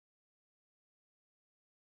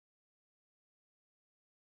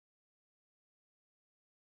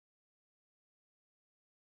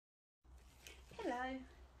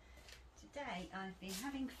today I've been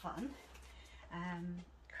having fun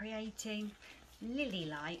creating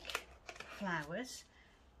lily-like flowers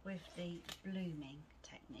with the blooming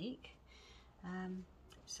technique.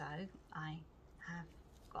 So I have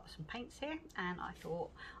got some paints here and I thought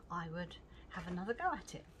I would have another go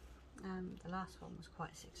at it. The last one was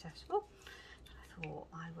quite successful. I thought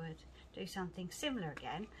I would do something similar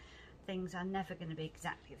again. Things are never going to be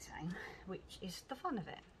exactly the same, which is the fun of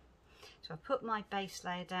it. So I put my base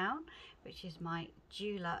layer down, which is my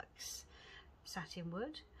Dulux satin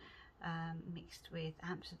wood, mixed with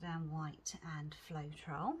Amsterdam white and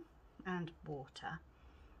Floetrol and water.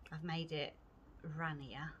 I've made it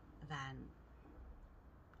runnier than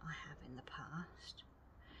I have in the past.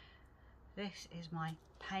 This is my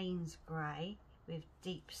Payne's grey with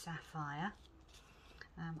deep sapphire.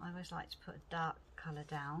 I always like to put a dark colour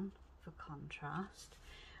down for contrast.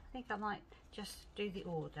 I think I might just do the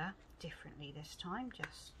order differently this time,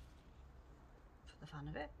 just for the fun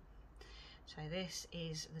of it. So this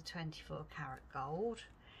is the 24 karat gold,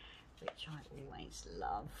 which I always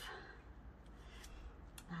love.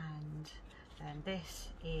 And then this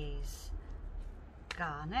is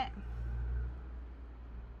garnet.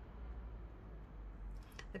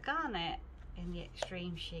 The garnet in the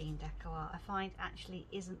Extreme Sheen Deco Art I find actually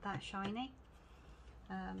isn't that shiny.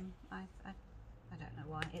 I don't know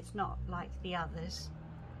why. It's not like the others.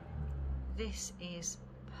 This is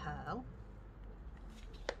pearl.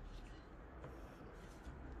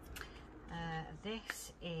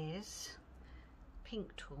 This is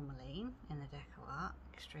pink tourmaline in the Deco Art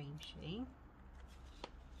Extreme Sheen.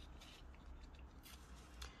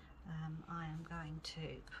 I am going to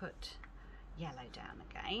put yellow down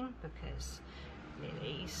again because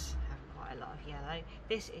lilies have quite a lot of yellow.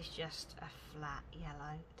 This is just a flat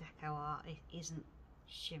yellow Deco Art. It isn't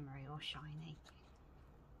shimmery or shiny.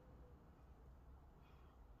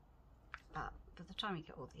 But by the time you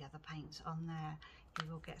get all the other paints on there,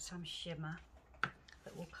 you will get some shimmer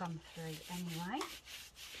that will come through anyway.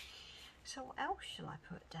 So what else shall I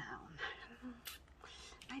put down?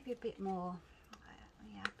 Maybe a bit more,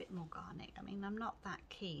 yeah, a bit more garnet. I mean, I'm not that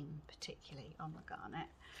keen particularly on the garnet,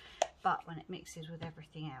 but when it mixes with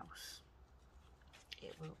everything else,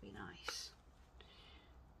 it will be nice.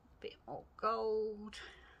 A bit more gold.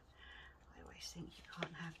 I always think you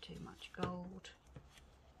can't have too much gold.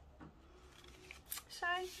 So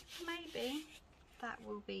maybe that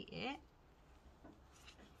will be it.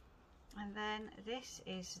 And then this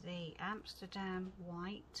is the Amsterdam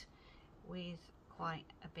white with quite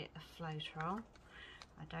a bit of Floetrol.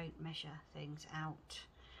 I don't measure things out,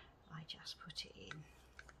 I just put it in.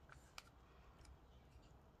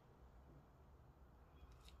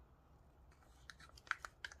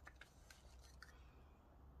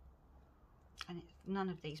 And none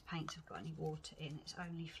of these paints have got any water in, it's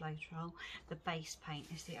only Floetrol. The base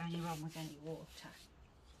paint is the only one with any water.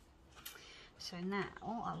 So now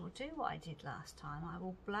I will do what I did last time. I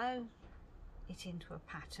will blow it into a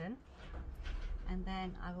pattern and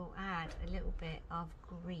then I will add a little bit of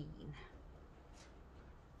green.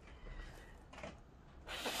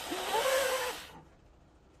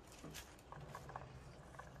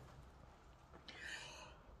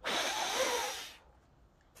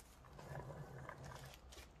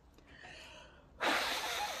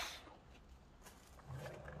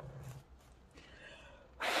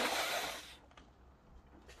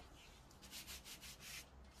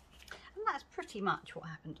 Pretty much what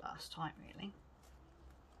happened last time, really.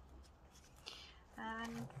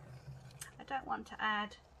 I don't want to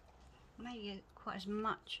add maybe quite as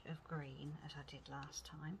much of green as I did last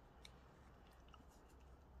time,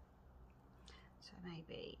 so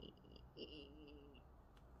maybe, I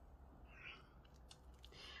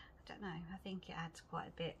don't know, I think it adds quite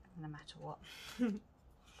a bit no matter what.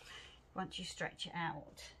 Once you stretch it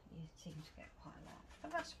out, you seem to get quite a lot,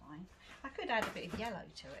 but that's fine. I could add a bit of yellow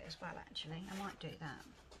to it as well, actually. I might do that.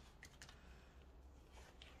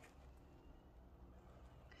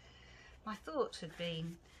 My thoughts had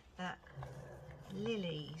been that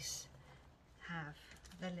lilies have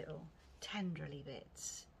the little tendrily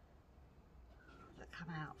bits that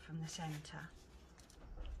come out from the centre.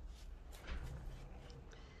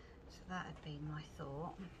 So that had been my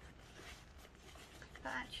thought.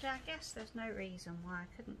 But actually, I guess there's no reason why I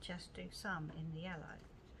couldn't just do some in the yellow.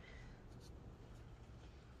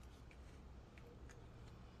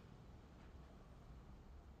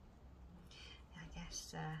 I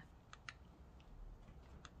guess I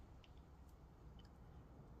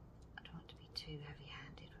don't want to be too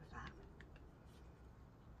heavy-handed with that.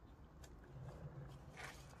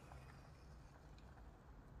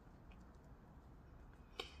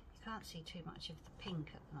 You can't see too much of the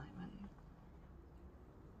pink at the moment.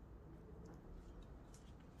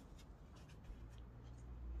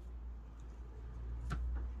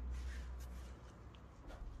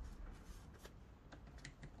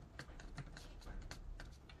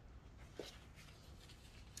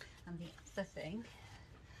 And the other thing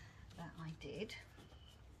that I did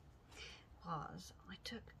was I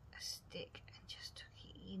took a stick and just took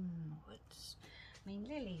it inwards. I mean,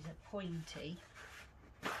 lilies are pointy,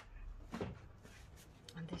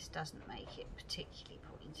 and this doesn't make it particularly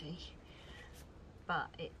pointy, but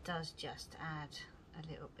it does just add a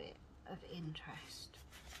little bit of interest.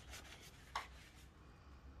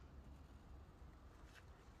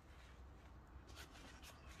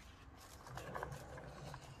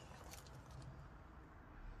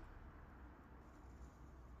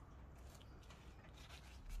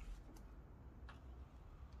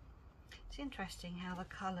 It's interesting how the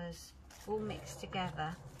colours all mix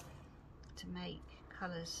together to make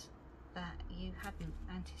colours that you hadn't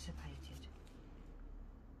anticipated.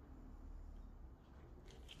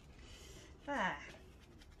 There.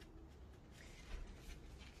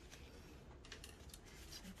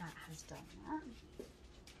 So that has done that.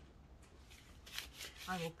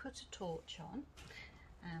 I will put a torch on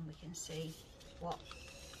and we can see what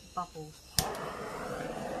bubbles pop.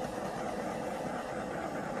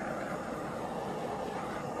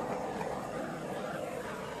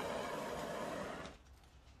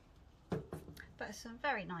 But some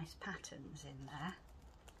very nice patterns in there.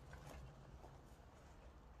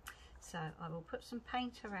 So I will put some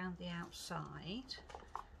paint around the outside.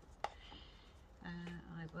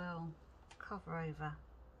 I will cover over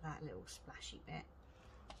that little splashy bit.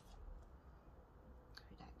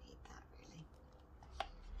 We don't need that really.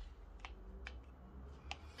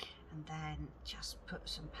 And then just put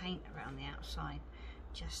some paint around the outside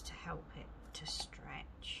just to help it to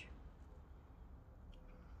stretch.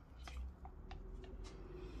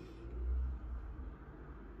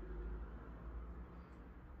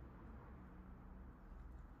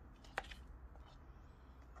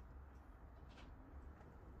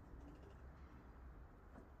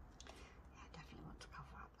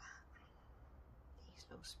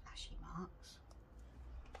 Splashy marks,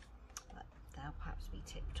 but they'll perhaps be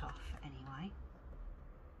tipped off anyway.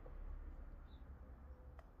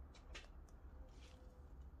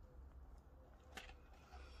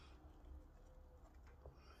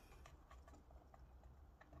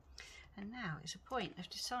 And now it's a point of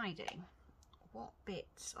deciding what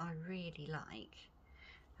bits I really like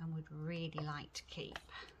and would really like to keep,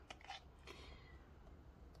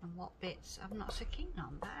 and what bits I'm not so keen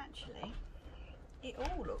on, but actually it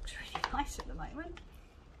all looks really nice at the moment.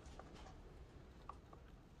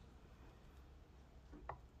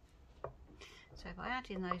 So if I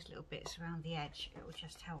add in those little bits around the edge, it will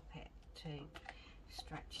just help it to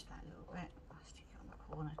stretch that little bit. I'll stick it on the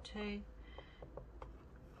corner too.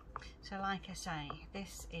 So like I say,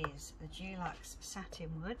 this is the Dulux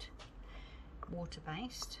Satin Wood,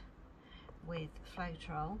 water-based with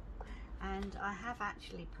Floetrol, and I have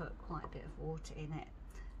actually put quite a bit of water in it.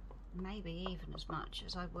 Maybe even as much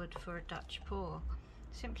as I would for a Dutch pour,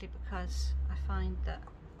 simply because I find that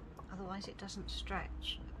otherwise it doesn't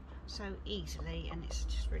stretch so easily and it's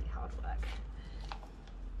just really hard work.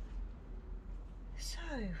 So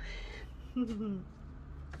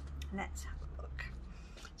let's have a look.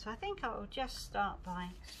 So I think I will just start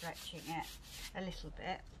by stretching it a little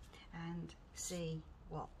bit and see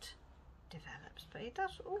what develops, but it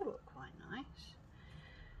does all look quite nice.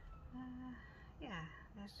 Yeah,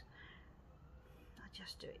 I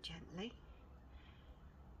just do it gently.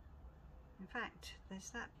 In fact, there's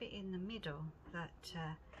that bit in the middle that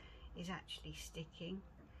is actually sticking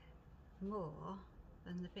more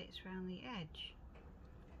than the bits around the edge.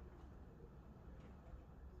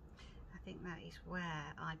 I think that is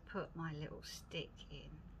where I put my little stick in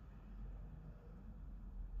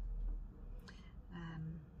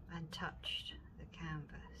and touched the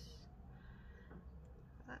canvas.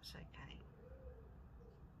 But that's okay.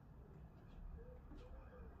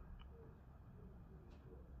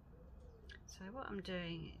 So what I'm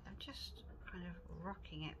doing, I'm just kind of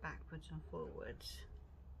rocking it backwards and forwards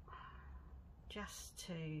just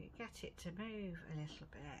to get it to move a little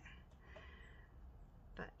bit,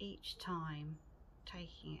 but each time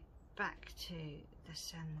taking it back to the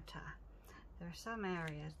centre. There are some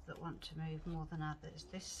areas that want to move more than others.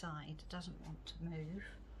 This side doesn't want to move,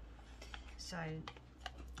 so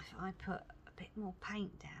if I put a bit more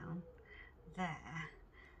paint down there,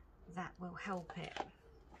 that will help it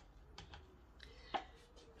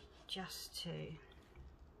just to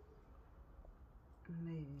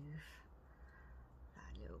move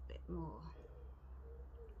that a little bit more.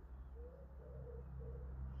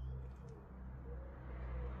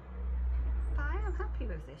 But I am happy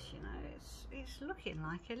with this, you know, it's looking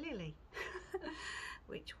like a lily,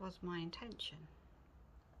 which was my intention.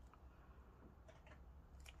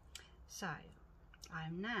 So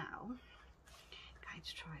I'm now going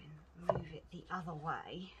to try and move it the other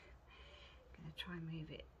way. I'm going to try and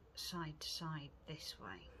move it side to side this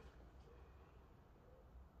way.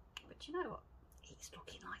 But you know what? It's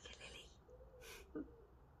looking like a lily.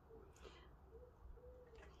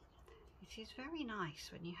 It is very nice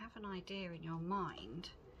when you have an idea in your mind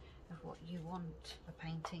of what you want a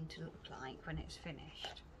painting to look like when it's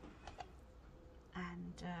finished.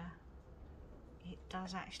 And it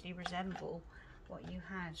does actually resemble what you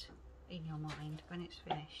had in your mind when it's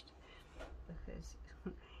finished, because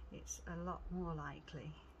it's a lot more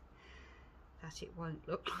likely that it won't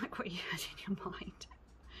look like what you had in your mind.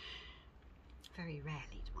 Very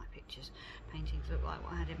rarely do my paintings look like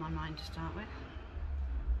what I had in my mind to start with.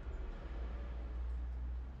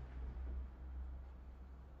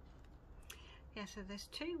 Yeah, so there's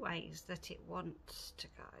two ways that it wants to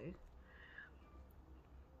go.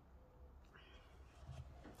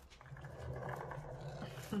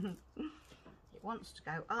 It wants to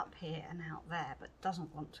go up here and out there, but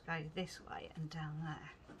doesn't want to go this way and down there.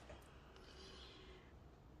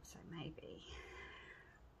 So maybe,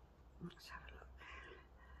 let's have a look.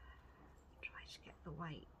 Try to get the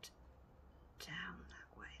weight down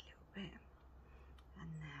that way a little bit, and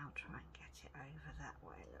now try and get it over that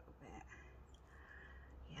way a little bit.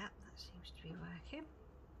 Yeah, that seems to be working.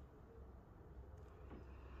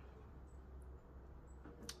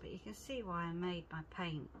 But you can see why I made my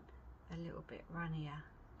paint a little bit runnier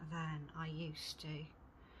than I used to,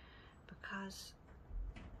 because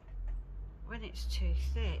when it's too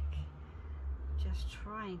thick, just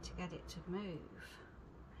trying to get it to move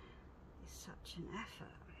is such an effort.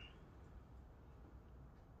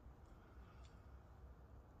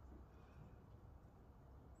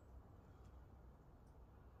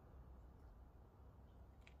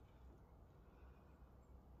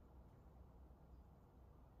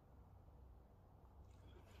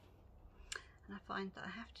 And I find that I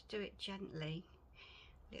have to do it gently,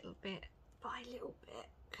 little bit by little bit,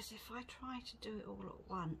 because if I try to do it all at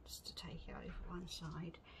once to take it over one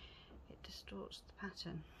side, it distorts the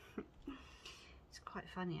pattern. It's quite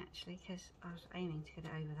funny actually, because I was aiming to get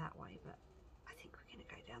it over that way, but I think we're going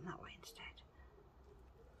to go down that way instead.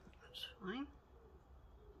 That's fine.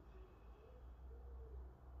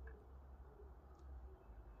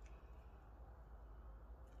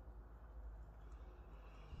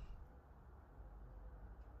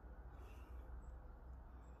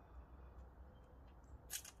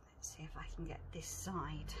 Let's see if I can get this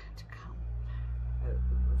side to come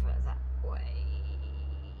over that way.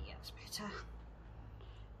 That's better.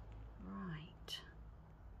 Right.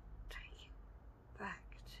 Take it back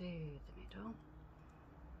to the middle.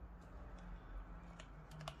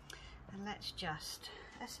 And let's just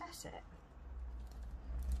assess it.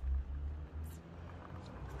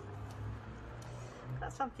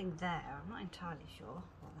 Got something there, I'm not entirely sure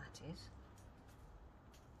what that is.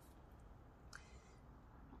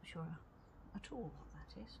 Not sure at all what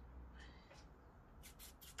that is.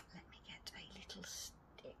 Let me get a little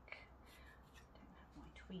stick. I don't have my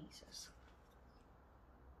tweezers.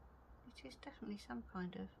 It is definitely some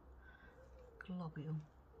kind of globule.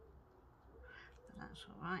 But that's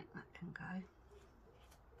alright, that can go.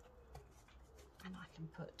 And I can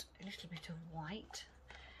put a little bit of white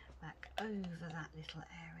back over that little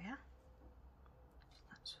area. So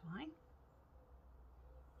that's fine.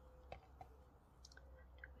 A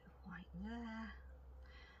bit of white there.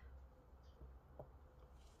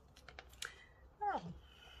 Well,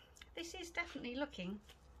 this is definitely looking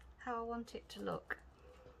how I want it to look.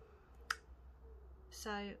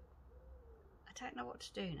 So I don't know what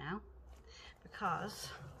to do now, because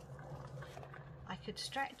I could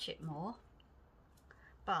stretch it more,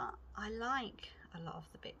 but I like a lot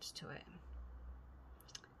of the bits to it.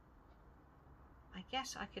 I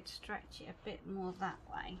guess I could stretch it a bit more that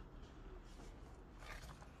way.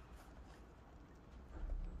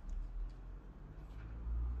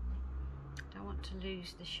 Don't want to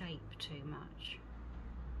lose the shape too much.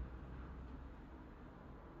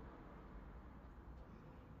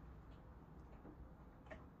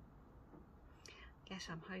 Guess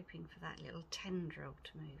I'm hoping for that little tendril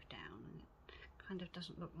to move down, and it kind of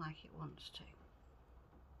doesn't look like it wants to.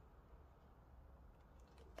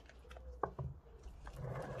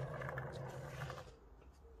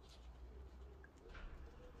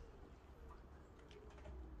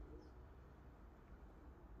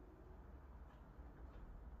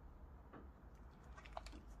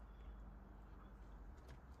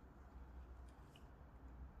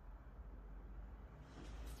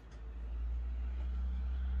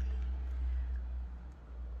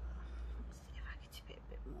 Let's see if I can tip it a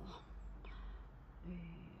bit more.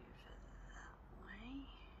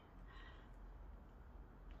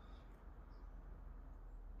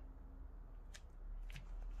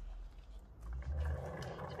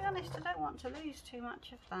 want to lose too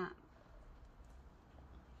much of that.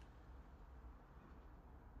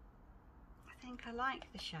 I think I like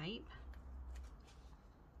the shape.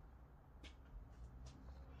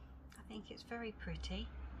 I think it's very pretty.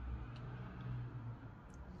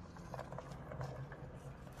 I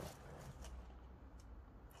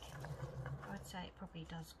would say it probably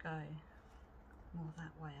does go more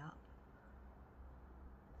that way up.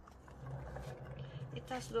 It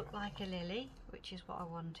does look like a lily, which is what I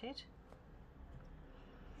wanted.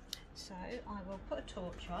 So I will put a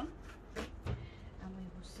torch on and we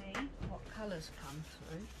will see what colours come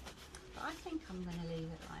through. But I think I'm going to leave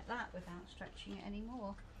it like that without stretching it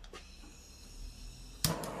anymore.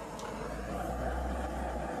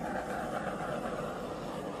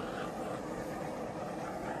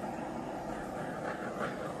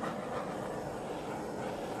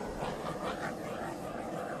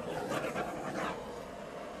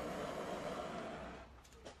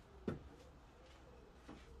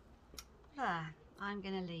 There, I'm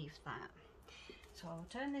going to leave that. So I'll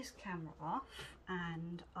turn this camera off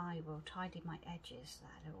and I will tidy my edges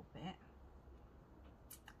there a little bit,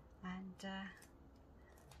 and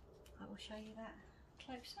I will show you that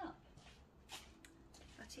close up.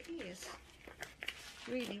 But it is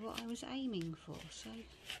really what I was aiming for, so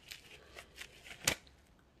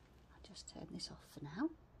I'll just turn this off for now.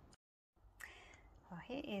 Well,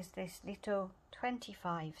 here is this little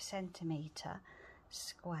 25cm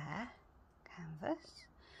square canvas,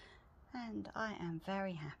 and I am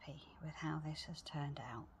very happy with how this has turned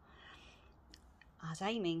out. I was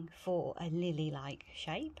aiming for a lily-like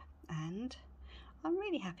shape and I'm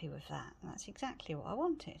really happy with that. That's exactly what I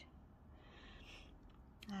wanted.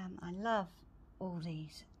 I love all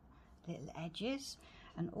these little edges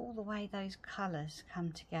and all the way those colours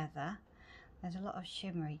come together. There's a lot of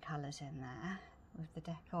shimmery colours in there with the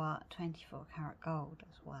Deco Art 24 karat gold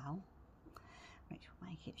as well, which will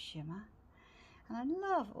make it shimmer. And I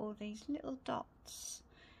love all these little dots,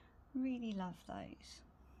 really love those.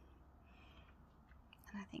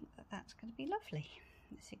 And I think that that's going to be lovely.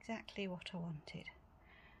 It's exactly what I wanted.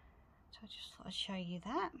 So I just thought I'd show you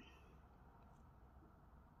that.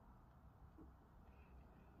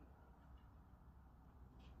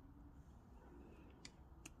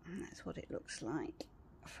 And that's what it looks like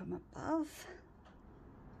from above.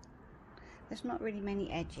 There's not really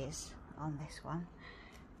many edges on this one.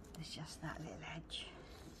 There's just that little edge.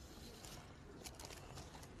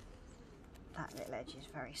 That little edge is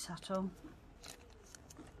very subtle.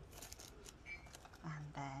 And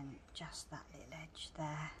then just that little edge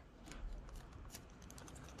there.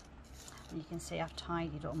 And you can see I've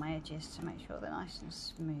tidied all my edges to make sure they're nice and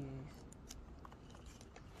smooth.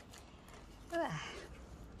 There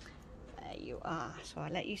you are. So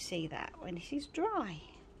I'll let you see that when this is dry.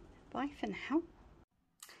 Bye for now.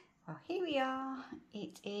 Well, here we are.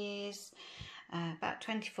 It is about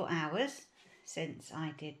 24 hours since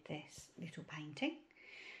I did this little painting,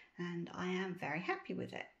 and I am very happy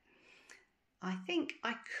with it. I think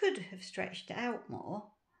I could have stretched it out more,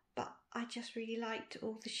 but I just really liked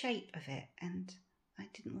all the shape of it, and I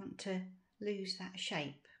didn't want to lose that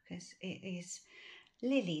shape because it is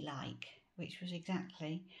lily-like, which was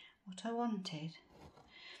exactly what I wanted.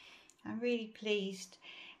 I'm really pleased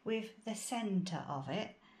with the centre of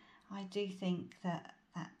it. I do think that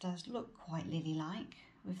that does look quite lily-like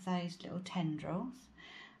with those little tendrils.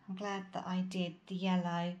 I'm glad that I did the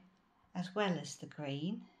yellow as well as the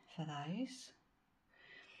green for those.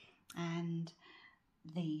 And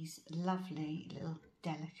these lovely little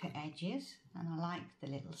delicate edges, and I like the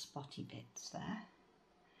little spotty bits there.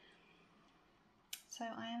 So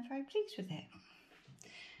I am very pleased with it.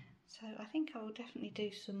 So I think I will definitely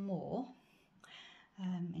do some more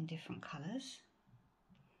in different colours.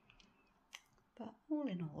 But all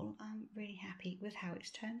in all, I'm really happy with how it's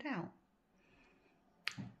turned out.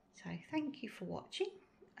 So thank you for watching.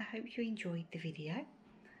 I hope you enjoyed the video,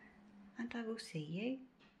 and I will see you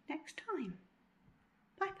next time.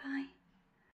 Bye bye.